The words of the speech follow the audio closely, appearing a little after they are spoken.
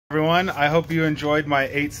Everyone, I hope you enjoyed my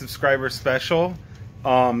 8 subscriber special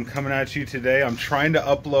coming at you today. I'm trying to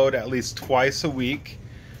upload at least twice a week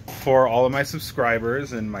for all of my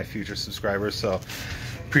subscribers and my future subscribers, so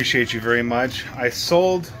appreciate you very much. I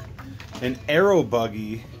sold an aero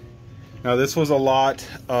buggy. Now this was a lot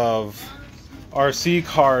of RC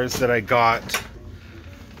cars that I got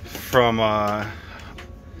from an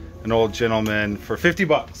old gentleman for 50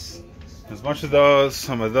 bucks. There's a bunch of those,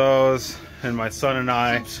 some of those, and my son and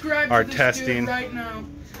I are testing right now.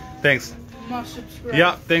 Thanks. Must subscribe.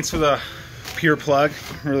 Yeah, thanks for the pure plug.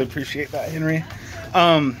 Really appreciate that, Henry.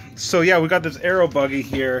 So yeah, we got this aero buggy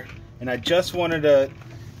here, and I just wanted to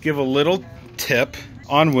give a little tip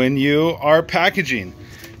on when you are packaging.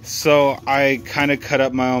 So I kind of cut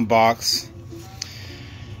up my own box.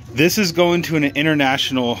 This is going to an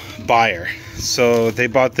international buyer. So they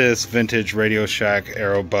bought this vintage Radio Shack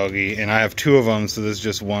aero buggy, and I have 2 of them, so this is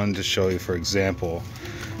just one to show you for example.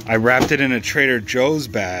 I wrapped it in a Trader Joe's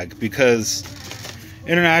bag because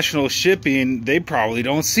international shipping, they probably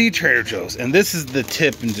don't see Trader Joe's. And this is the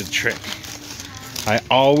tip and the trick. I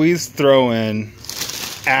always throw in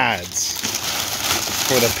ads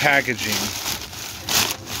for the packaging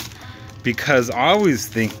because I always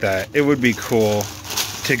think that it would be cool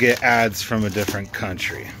to get ads from a different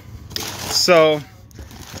country. So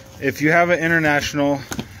if you have an international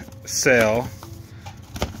sale,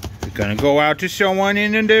 you're gonna go out to someone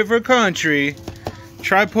in a different country,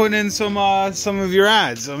 try putting in some of your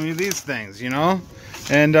ads, some of these things, you know,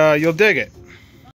 and you'll dig it.